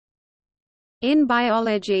In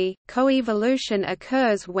biology, coevolution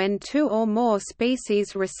occurs when two or more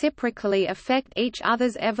species reciprocally affect each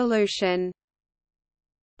other's evolution.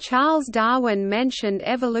 Charles Darwin mentioned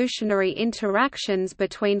evolutionary interactions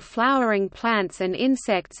between flowering plants and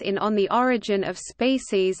insects in On the Origin of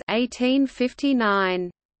Species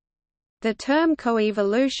 1859. The term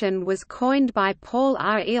coevolution was coined by Paul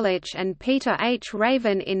R. Ehrlich and Peter H.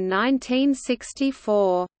 Raven in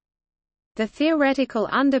 1964. The theoretical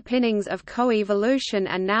underpinnings of coevolution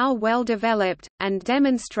are now well developed, and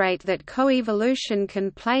demonstrate that coevolution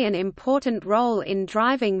can play an important role in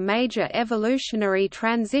driving major evolutionary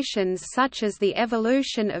transitions such as the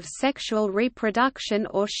evolution of sexual reproduction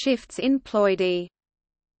or shifts in ploidy.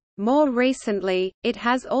 More recently, it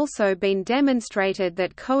has also been demonstrated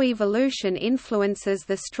that coevolution influences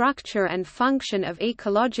the structure and function of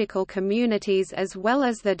ecological communities as well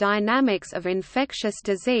as the dynamics of infectious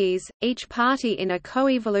disease. Each party in a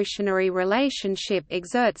coevolutionary relationship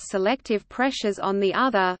exerts selective pressures on the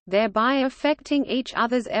other, thereby affecting each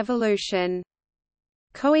other's evolution.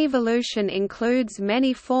 Coevolution includes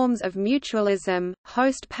many forms of mutualism,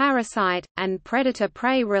 host-parasite, and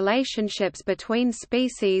predator-prey relationships between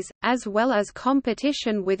species, as well as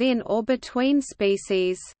competition within or between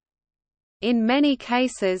species. In many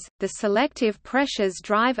cases, the selective pressures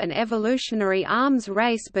drive an evolutionary arms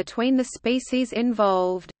race between the species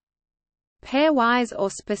involved. Pairwise or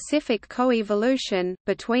specific coevolution,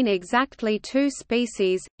 between exactly two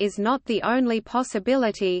species, is not the only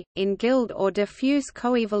possibility. In guild or diffuse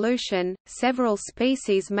coevolution, several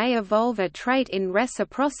species may evolve a trait in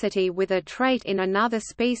reciprocity with a trait in another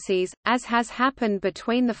species, as has happened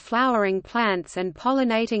between the flowering plants and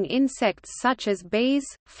pollinating insects such as bees,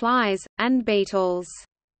 flies, and beetles.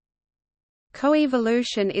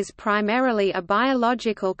 Coevolution is primarily a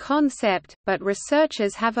biological concept, but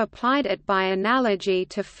researchers have applied it by analogy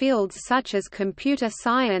to fields such as computer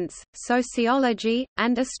science, sociology,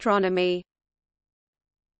 and astronomy.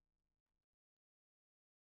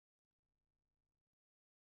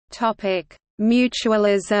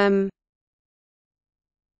 Mutualism.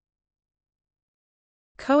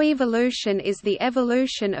 Coevolution is the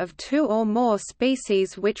evolution of two or more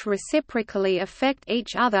species which reciprocally affect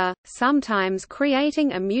each other, sometimes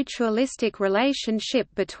creating a mutualistic relationship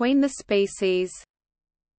between the species.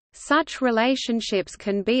 Such relationships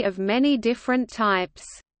can be of many different types.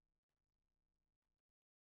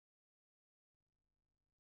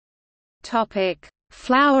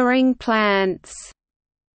 Flowering plants.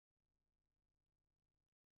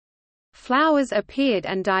 Flowers appeared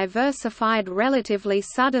and diversified relatively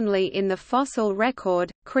suddenly in the fossil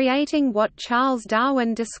record, creating what Charles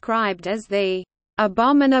Darwin described as the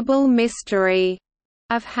abominable mystery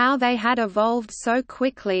of how they had evolved so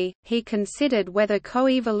quickly. He considered whether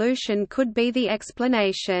coevolution could be the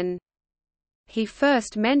explanation. He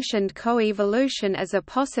first mentioned coevolution as a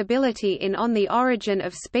possibility in On the Origin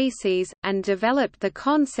of Species, and developed the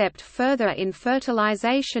concept further in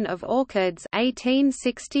Fertilization of Orchids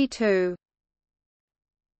 1862.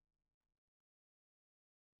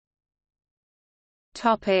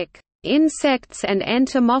 Insects and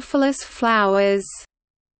entomophilous flowers.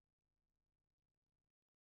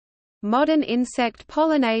 Modern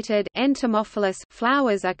insect-pollinated entomophilous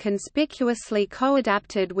flowers are conspicuously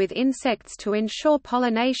co-adapted with insects to ensure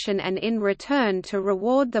pollination and in return to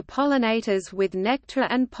reward the pollinators with nectar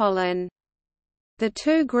and pollen. The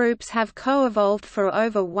two groups have co-evolved for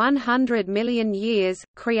over 100 million years,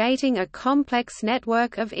 creating a complex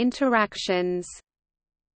network of interactions.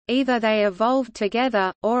 Either they evolved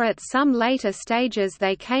together, or at some later stages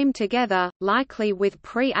they came together, likely with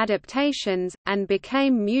pre-adaptations, and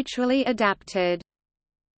became mutually adapted.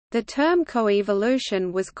 The term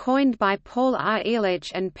coevolution was coined by Paul R.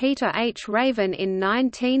 Ehrlich and Peter H. Raven in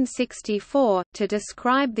 1964, to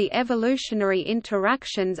describe the evolutionary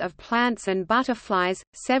interactions of plants and butterflies.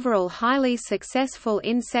 Several highly successful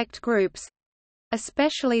insect groups,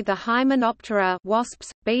 especially the Hymenoptera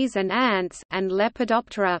wasps, bees and ants, and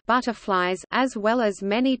Lepidoptera butterflies, as well as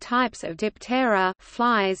many types of Diptera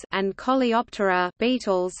flies and Coleoptera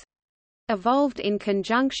beetles, evolved in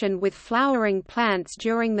conjunction with flowering plants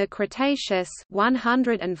during the Cretaceous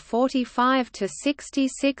 145 to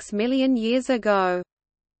 66 million years ago.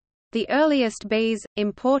 The earliest bees,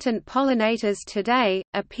 important pollinators today,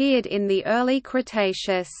 appeared in the early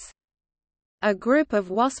Cretaceous. A group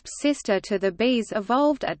of wasps sister to the bees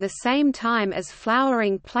evolved at the same time as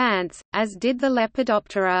flowering plants, as did the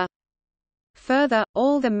Lepidoptera. Further,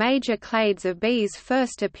 all the major clades of bees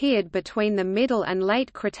first appeared between the Middle and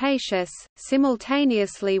Late Cretaceous,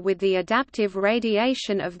 simultaneously with the adaptive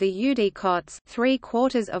radiation of the eudicots,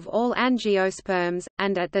 3/4 of all angiosperms,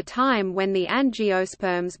 and at the time when the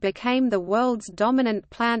angiosperms became the world's dominant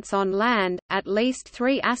plants on land. At least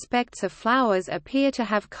 3 aspects of flowers appear to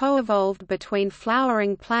have co-evolved between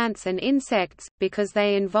flowering plants and insects, because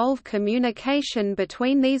they involve communication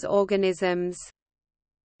between these organisms.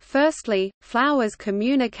 Firstly, flowers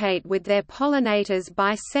communicate with their pollinators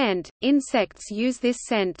by scent. Insects use this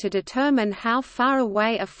scent to determine how far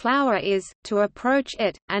away a flower is, to approach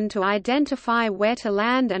it, and to identify where to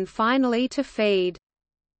land and finally to feed.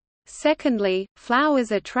 Secondly,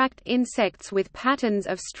 flowers attract insects with patterns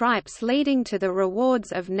of stripes leading to the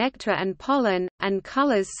rewards of nectar and pollen, and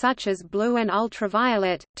colors such as blue and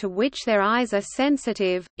ultraviolet, to which their eyes are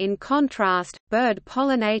sensitive. In contrast,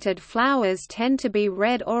 bird-pollinated flowers tend to be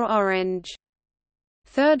red or orange.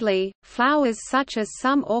 Thirdly, flowers such as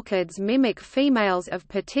some orchids mimic females of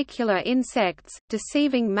particular insects,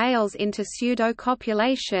 deceiving males into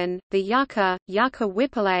pseudocopulation. The yucca, Yucca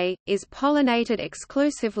whipple, is pollinated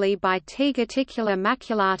exclusively by T. Gaticula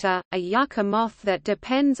maculata, a yucca moth that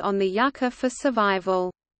depends on the yucca for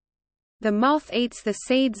survival. The moth eats the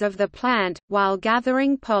seeds of the plant, while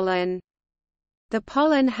gathering pollen. The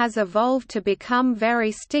pollen has evolved to become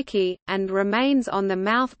very sticky, and remains on the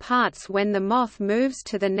mouth parts when the moth moves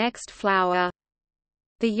to the next flower.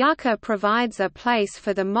 The yucca provides a place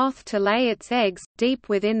for the moth to lay its eggs, deep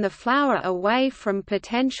within the flower away from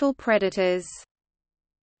potential predators.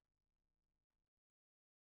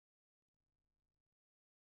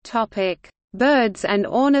 Birds and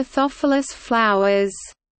ornithophilous flowers.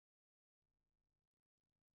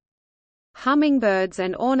 Hummingbirds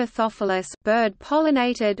and ornithophilous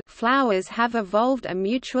bird-pollinated flowers have evolved a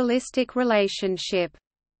mutualistic relationship.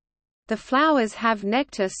 The flowers have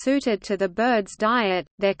nectar suited to the bird's diet,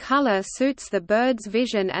 their color suits the bird's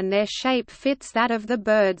vision and their shape fits that of the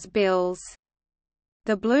bird's bills.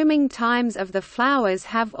 The blooming times of the flowers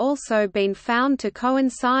have also been found to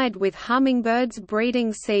coincide with hummingbirds'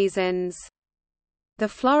 breeding seasons. The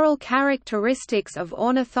floral characteristics of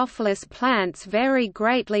ornithophilous plants vary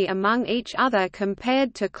greatly among each other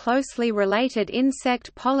compared to closely related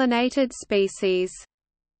insect-pollinated species.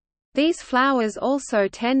 These flowers also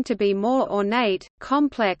tend to be more ornate,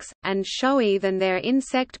 complex, and showy than their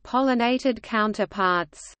insect-pollinated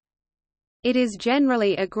counterparts. It is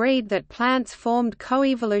generally agreed that plants formed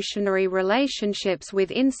coevolutionary relationships with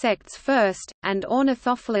insects first, and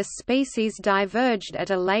ornithophilous species diverged at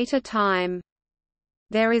a later time.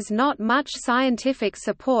 There is not much scientific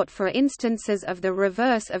support for instances of the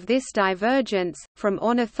reverse of this divergence, from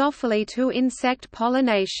ornithophily to insect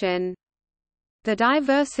pollination. The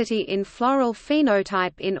diversity in floral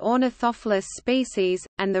phenotype in ornithophilous species,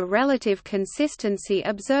 and the relative consistency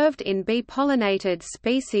observed in bee-pollinated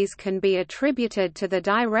species can be attributed to the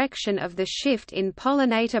direction of the shift in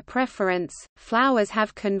pollinator preference. Flowers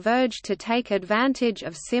have converged to take advantage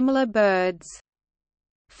of similar birds.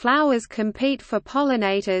 Flowers compete for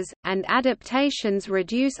pollinators, and adaptations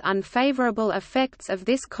reduce unfavorable effects of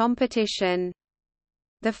this competition.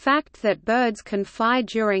 The fact that birds can fly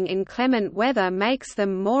during inclement weather makes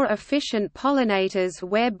them more efficient pollinators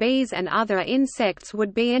where bees and other insects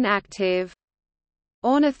would be inactive.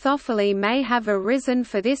 Ornithophily may have arisen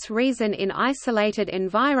for this reason in isolated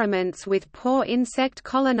environments with poor insect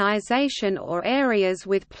colonization or areas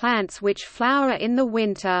with plants which flower in the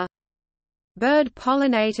winter.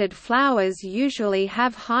 Bird-pollinated flowers usually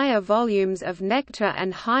have higher volumes of nectar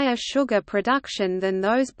and higher sugar production than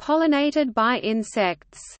those pollinated by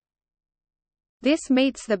insects. This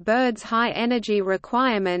meets the bird's high energy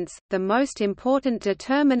requirements, the most important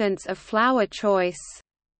determinants of flower choice.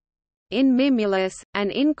 In Mimulus,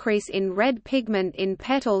 an increase in red pigment in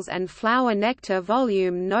petals and flower nectar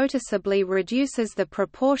volume noticeably reduces the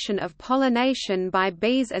proportion of pollination by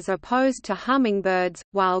bees as opposed to hummingbirds,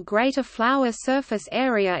 while greater flower surface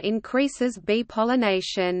area increases bee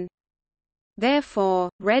pollination. Therefore,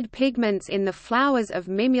 red pigments in the flowers of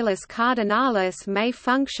Mimulus cardinalis may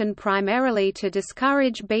function primarily to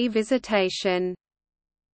discourage bee visitation.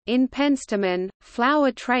 In penstemon,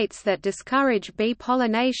 flower traits that discourage bee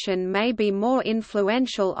pollination may be more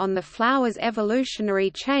influential on the flower's evolutionary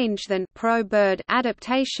change than pro-bird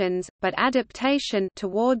adaptations, but adaptation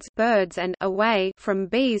towards birds and away from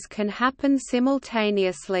bees can happen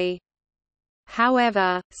simultaneously.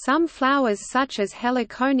 However, some flowers such as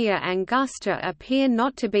Heliconia angusta appear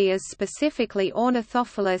not to be as specifically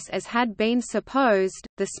ornithophilous as had been supposed.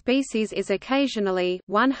 The species is occasionally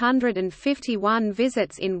 151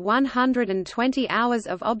 visits in 120 hours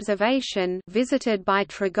of observation visited by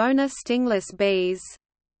Trigona stingless bees.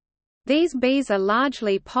 These bees are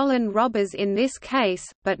largely pollen robbers in this case,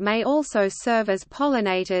 but may also serve as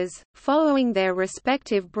pollinators. Following their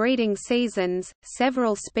respective breeding seasons,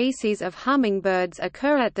 several species of hummingbirds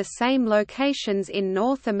occur at the same locations in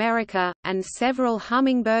North America, and several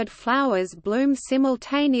hummingbird flowers bloom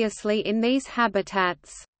simultaneously in these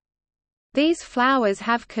habitats. These flowers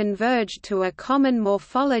have converged to a common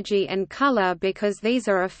morphology and color because these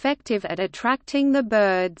are effective at attracting the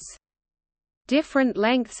birds. Different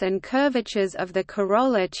lengths and curvatures of the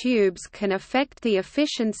corolla tubes can affect the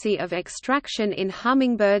efficiency of extraction in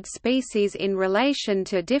hummingbird species in relation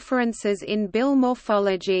to differences in bill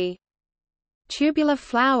morphology. Tubular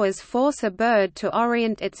flowers force a bird to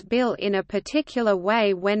orient its bill in a particular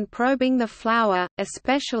way when probing the flower,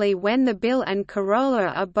 especially when the bill and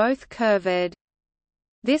corolla are both curved.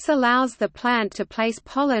 This allows the plant to place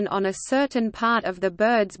pollen on a certain part of the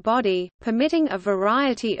bird's body, permitting a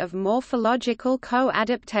variety of morphological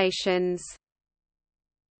co-adaptations.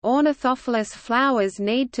 Ornithophilous flowers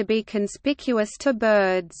need to be conspicuous to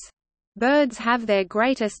birds. Birds have their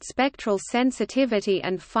greatest spectral sensitivity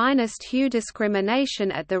and finest hue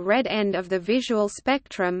discrimination at the red end of the visual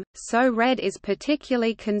spectrum, so red is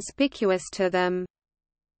particularly conspicuous to them.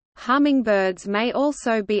 Hummingbirds may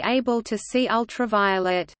also be able to see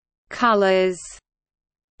ultraviolet colors.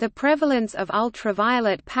 The prevalence of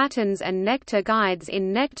ultraviolet patterns and nectar guides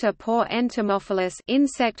in nectar-poor entomophilous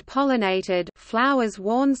insect-pollinated flowers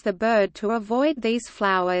warns the bird to avoid these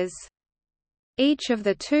flowers. Each of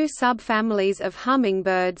the two subfamilies of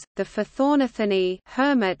hummingbirds, the Phothornithinae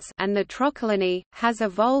hermits and the Trochilinae, has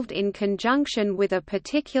evolved in conjunction with a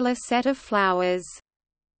particular set of flowers.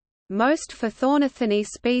 Most Phothornithinae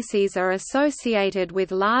species are associated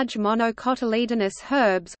with large monocotyledonous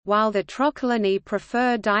herbs, while the Trochilinae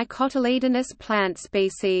prefer dicotyledonous plant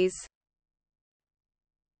species.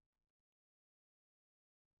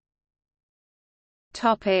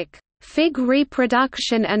 Fig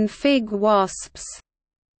reproduction and fig wasps.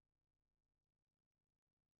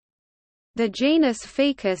 The genus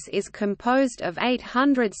Ficus is composed of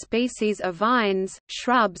 800 species of vines,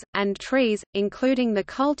 shrubs, and trees, including the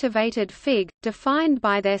cultivated fig, defined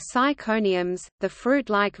by their syconiums, the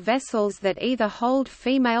fruit-like vessels that either hold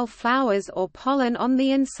female flowers or pollen on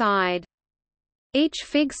the inside. Each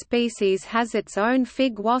fig species has its own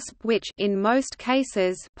fig wasp which, in most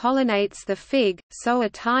cases, pollinates the fig, so a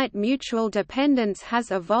tight mutual dependence has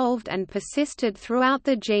evolved and persisted throughout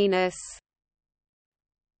the genus.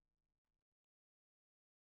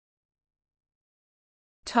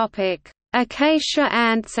 Acacia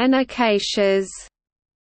ants and acacias.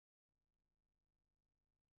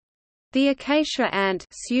 The acacia ant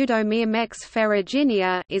Pseudomyrmex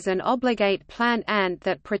ferruginea is an obligate plant ant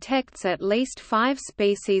that protects at least 5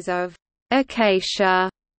 species of Acacia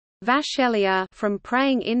vachellia from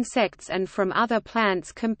preying insects and from other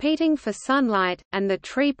plants competing for sunlight, and the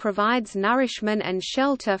tree provides nourishment and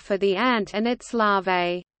shelter for the ant and its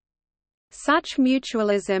larvae. Such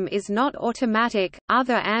mutualism is not automatic.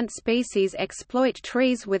 Other ant species exploit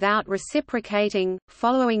trees without reciprocating,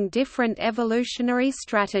 following different evolutionary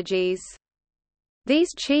strategies.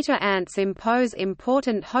 These cheetah ants impose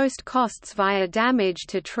important host costs via damage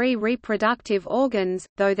to tree reproductive organs,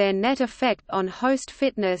 though their net effect on host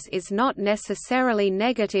fitness is not necessarily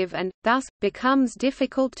negative and, thus, becomes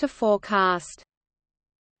difficult to forecast.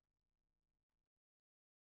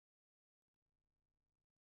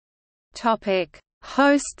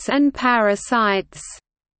 Hosts and parasites.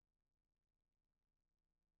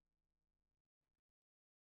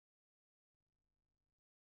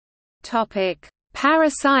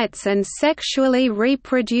 Parasites and sexually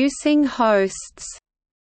reproducing hosts.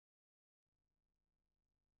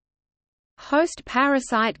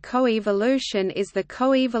 Host-parasite coevolution is the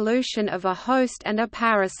coevolution of a host and a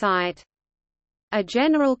parasite. A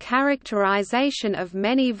general characterization of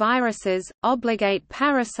many viruses, obligate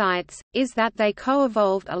parasites, is that they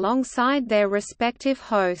co-evolved alongside their respective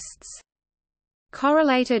hosts.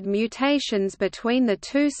 Correlated mutations between the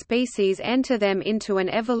two species enter them into an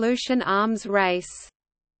evolution arms race.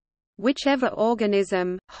 Whichever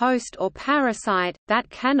organism, host or parasite, that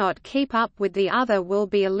cannot keep up with the other will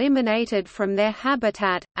be eliminated from their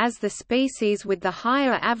habitat, as the species with the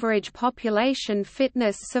higher average population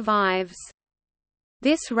fitness survives.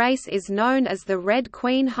 This race is known as the Red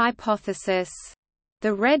Queen hypothesis.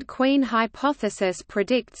 The Red Queen hypothesis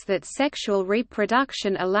predicts that sexual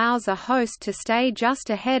reproduction allows a host to stay just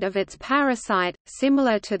ahead of its parasite,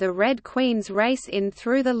 similar to the Red Queen's race in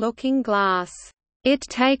Through the Looking Glass. It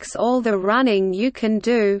takes all the running you can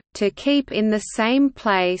do, to keep in the same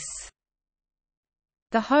place.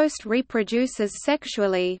 The host reproduces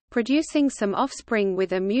sexually, producing some offspring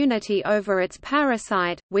with immunity over its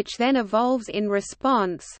parasite, which then evolves in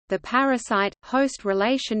response. The parasite-host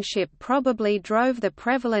relationship probably drove the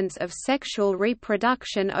prevalence of sexual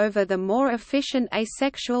reproduction over the more efficient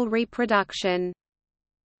asexual reproduction.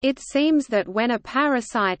 It seems that when a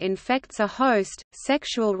parasite infects a host,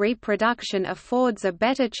 sexual reproduction affords a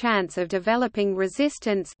better chance of developing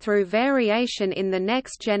resistance through variation in the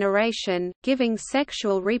next generation, giving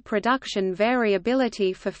sexual reproduction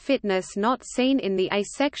variability for fitness not seen in the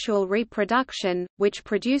asexual reproduction, which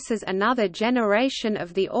produces another generation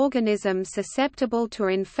of the organism susceptible to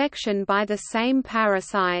infection by the same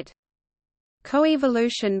parasite.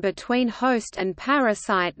 Coevolution between host and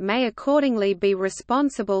parasite may accordingly be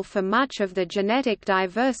responsible for much of the genetic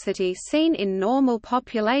diversity seen in normal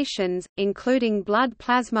populations, including blood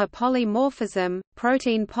plasma polymorphism,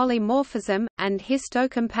 protein polymorphism, and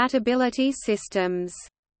histocompatibility systems.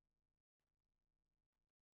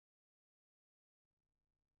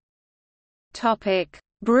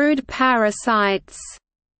 Brood parasites.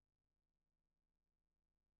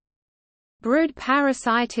 Brood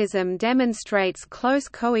parasitism demonstrates close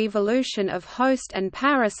coevolution of host and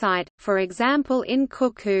parasite, for example in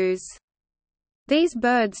cuckoos. These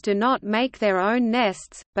birds do not make their own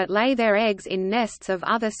nests, but lay their eggs in nests of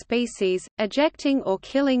other species, ejecting or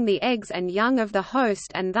killing the eggs and young of the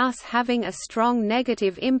host and thus having a strong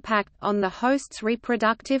negative impact on the host's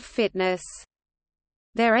reproductive fitness.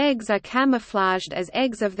 Their eggs are camouflaged as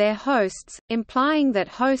eggs of their hosts, implying that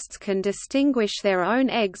hosts can distinguish their own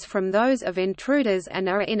eggs from those of intruders and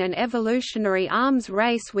are in an evolutionary arms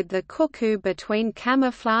race with the cuckoo between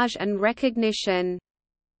camouflage and recognition.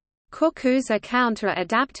 Cuckoos are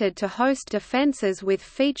counter-adapted to host defenses with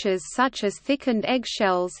features such as thickened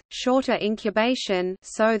eggshells, shorter incubation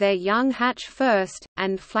so their young hatch first,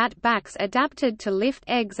 and flat backs adapted to lift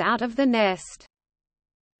eggs out of the nest.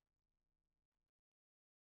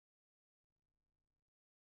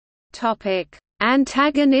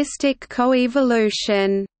 Antagonistic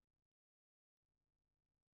coevolution.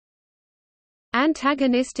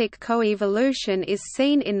 Antagonistic coevolution is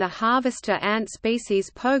seen in the harvester ant species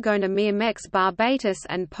Pogonomyrmex barbatus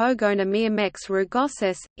and Pogonomyrmex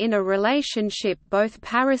rugosus, in a relationship both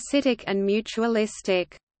parasitic and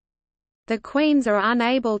mutualistic. The queens are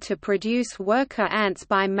unable to produce worker ants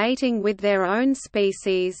by mating with their own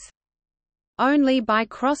species. Only by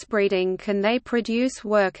crossbreeding can they produce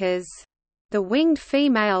workers. The winged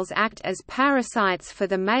females act as parasites for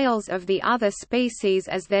the males of the other species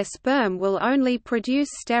as their sperm will only produce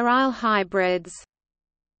sterile hybrids.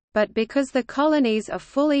 But because the colonies are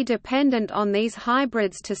fully dependent on these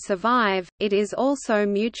hybrids to survive, it is also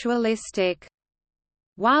mutualistic.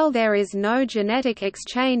 While there is no genetic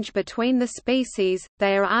exchange between the species,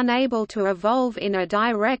 they are unable to evolve in a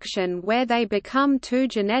direction where they become too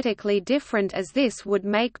genetically different, as this would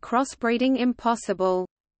make crossbreeding impossible.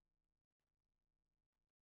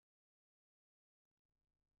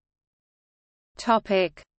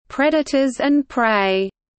 Predators and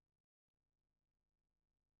prey.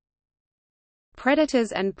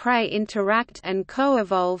 Predators and prey interact and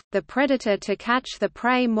co-evolve, the predator to catch the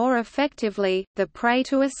prey more effectively, the prey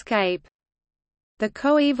to escape. The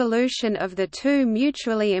coevolution of the two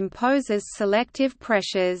mutually imposes selective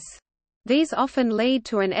pressures. These often lead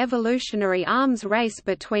to an evolutionary arms race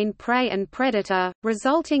between prey and predator,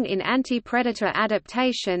 resulting in anti-predator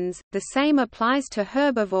adaptations. The same applies to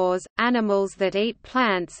herbivores, animals that eat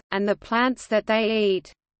plants, and the plants that they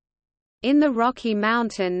eat. In the Rocky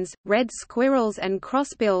Mountains, red squirrels and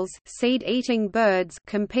crossbills, seed-eating birds,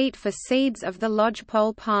 compete for seeds of the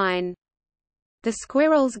lodgepole pine. The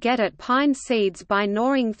squirrels get at pine seeds by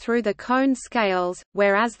gnawing through the cone scales,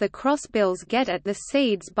 whereas the crossbills get at the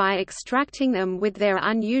seeds by extracting them with their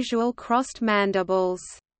unusual crossed mandibles.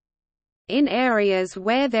 In areas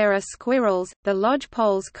where there are squirrels, the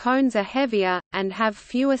lodgepole's cones are heavier, and have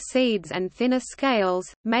fewer seeds and thinner scales,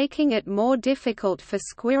 making it more difficult for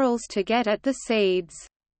squirrels to get at the seeds.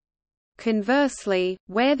 Conversely,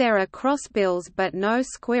 where there are crossbills but no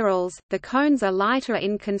squirrels, the cones are lighter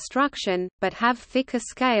in construction, but have thicker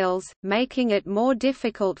scales, making it more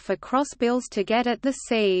difficult for crossbills to get at the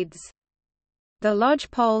seeds. The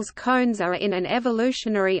lodgepole's cones are in an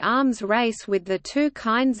evolutionary arms race with the two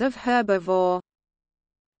kinds of herbivore.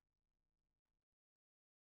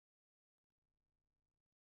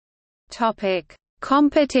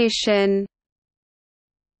 Competition.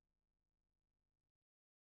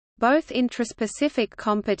 Both intraspecific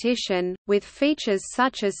competition, with features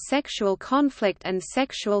such as sexual conflict and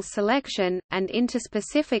sexual selection, and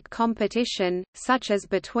interspecific competition, such as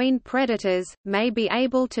between predators, may be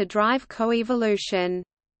able to drive coevolution.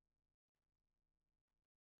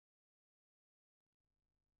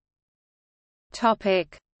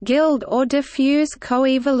 Guild or diffuse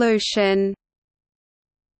coevolution.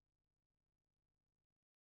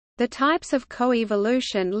 The types of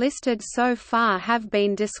coevolution listed so far have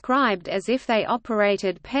been described as if they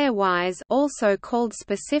operated pairwise, also called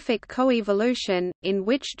specific coevolution, in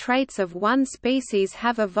which traits of one species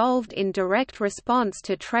have evolved in direct response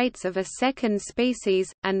to traits of a second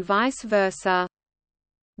species, and vice versa.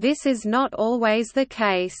 This is not always the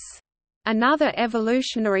case. Another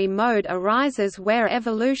evolutionary mode arises where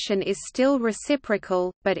evolution is still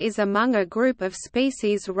reciprocal, but is among a group of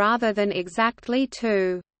species rather than exactly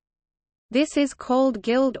two. This is called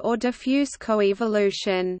guild or diffuse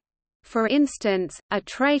coevolution. For instance, a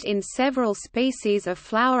trait in several species of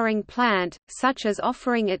flowering plant, such as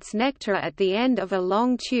offering its nectar at the end of a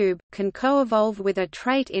long tube, can coevolve with a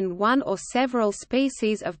trait in one or several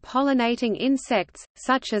species of pollinating insects,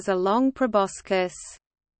 such as a long proboscis.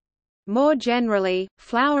 More generally,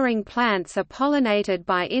 flowering plants are pollinated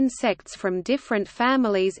by insects from different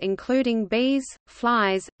families including bees,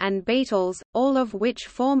 flies, and beetles, all of which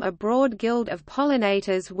form a broad guild of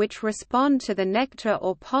pollinators which respond to the nectar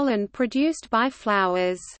or pollen produced by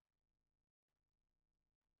flowers.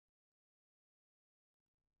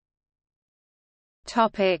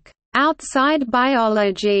 Outside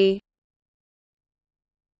biology.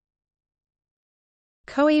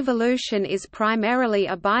 Coevolution is primarily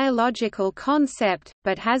a biological concept,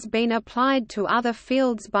 but has been applied to other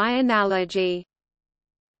fields by analogy.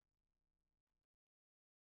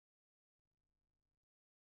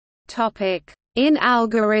 In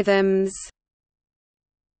algorithms.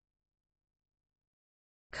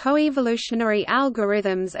 Coevolutionary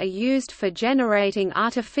algorithms are used for generating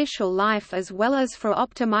artificial life as well as for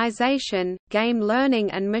optimization, game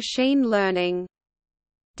learning and machine learning.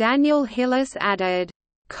 Daniel Hillis added,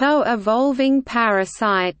 "co-evolving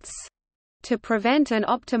parasites" to prevent an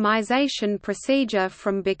optimization procedure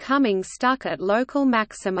from becoming stuck at local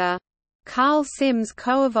maxima. Carl Sims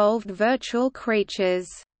co-evolved virtual creatures.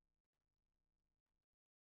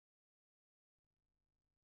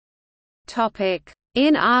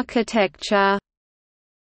 In architecture.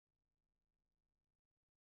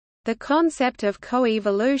 The concept of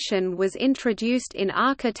coevolution was introduced in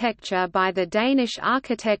architecture by the Danish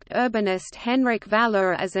architect urbanist Henrik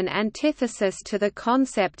Valeur as an antithesis to the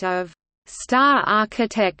concept of «star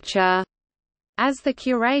architecture». As the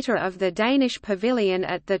curator of the Danish pavilion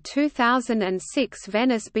at the 2006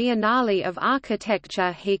 Venice Biennale of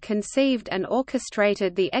Architecture, he conceived and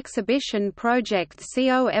orchestrated the exhibition project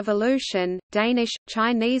Coevolution,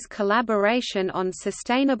 Danish-Chinese collaboration on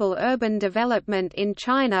sustainable urban development in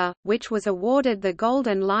China, which was awarded the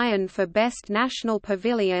Golden Lion for Best National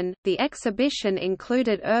Pavilion. The exhibition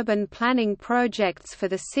included urban planning projects for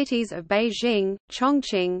the cities of Beijing,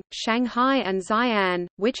 Chongqing, Shanghai and Xi'an,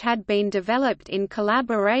 which had been developed in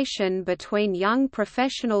collaboration between young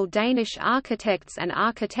professional Danish architects and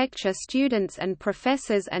architecture students and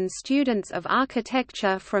professors and students of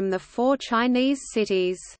architecture from the 4 Chinese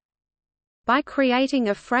cities. By creating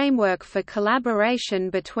a framework for collaboration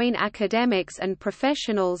between academics and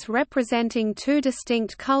professionals representing 2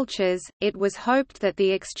 distinct cultures, it was hoped that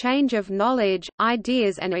the exchange of knowledge,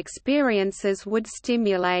 ideas and experiences would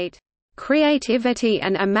stimulate creativity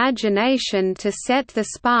and imagination to set the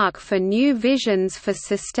spark for new visions for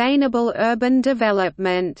sustainable urban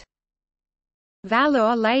development.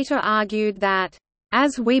 Valeur later argued that,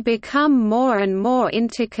 "As we become more and more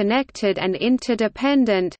interconnected and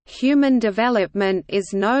interdependent, human development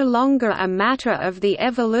is no longer a matter of the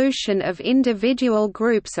evolution of individual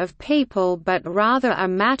groups of people but rather a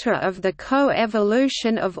matter of the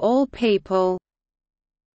co-evolution of all people."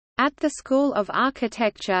 At the School of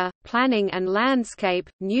Architecture, Planning and Landscape,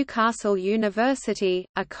 Newcastle University,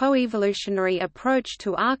 a coevolutionary approach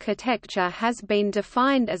to architecture has been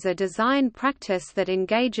defined as a design practice that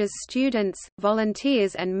engages students,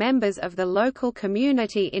 volunteers and members of the local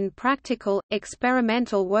community in practical,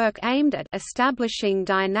 experimental work aimed at establishing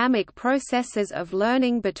dynamic processes of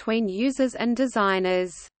learning between users and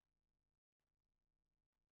designers.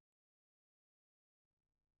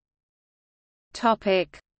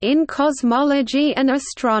 In cosmology and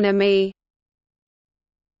astronomy.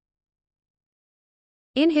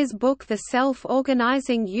 In his book The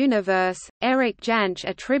Self-Organizing Universe, Eric Jansch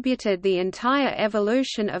attributed the entire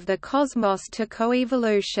evolution of the cosmos to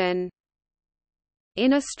coevolution.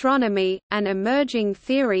 In astronomy, an emerging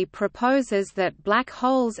theory proposes that black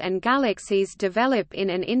holes and galaxies develop in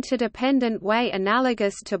an interdependent way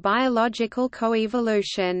analogous to biological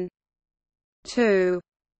coevolution. 2.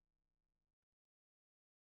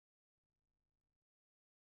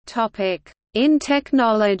 In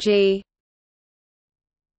technology.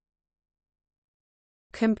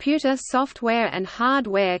 Computer software and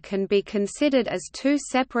hardware can be considered as two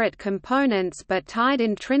separate components but tied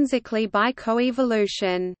intrinsically by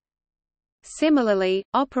coevolution. Similarly,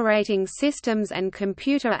 operating systems and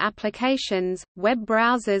computer applications, web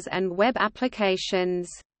browsers and web applications.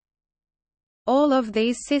 All of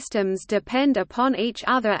these systems depend upon each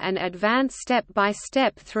other and advance step by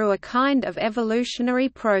step through a kind of evolutionary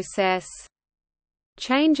process.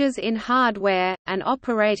 Changes in hardware, an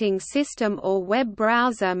operating system or web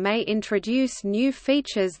browser may introduce new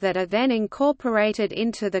features that are then incorporated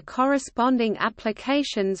into the corresponding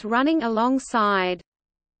applications running alongside.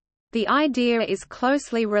 The idea is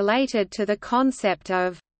closely related to the concept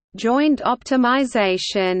of joint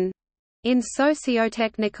optimization in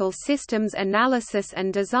sociotechnical systems analysis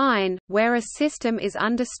and design, where a system is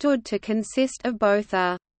understood to consist of both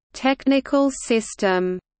a technical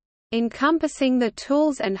system encompassing the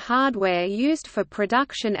tools and hardware used for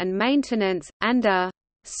production and maintenance, and a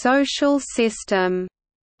social system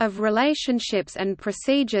of relationships and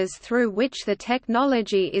procedures through which the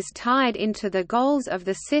technology is tied into the goals of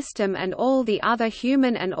the system and all the other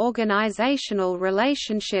human and organizational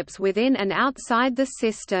relationships within and outside the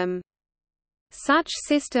system. Such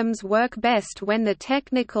systems work best when the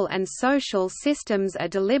technical and social systems are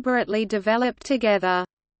deliberately developed together.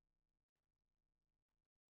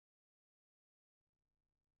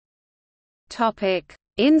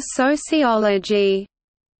 In sociology.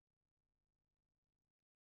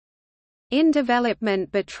 In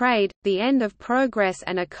Development Betrayed, The End of Progress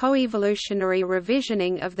and a Coevolutionary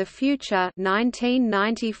Revisioning of the Future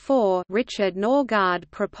 1994, Richard Norgaard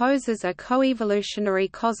proposes a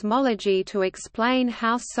coevolutionary cosmology to explain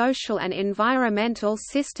how social and environmental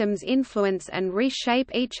systems influence and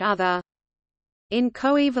reshape each other. In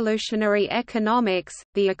Coevolutionary Economics,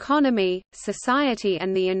 The Economy, Society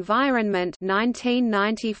and the Environment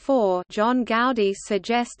 1994, John Gowdy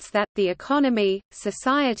suggests that, the economy,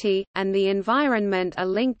 society, and the environment are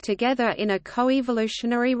linked together in a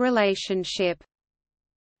coevolutionary relationship.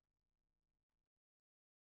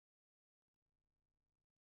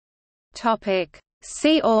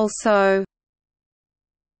 See also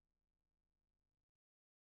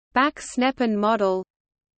Back-Sneppen model,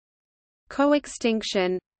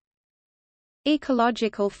 coextinction,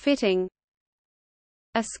 ecological fitting,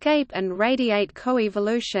 escape and radiate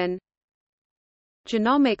coevolution,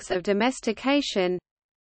 genomics of domestication.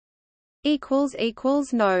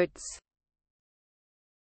 Notes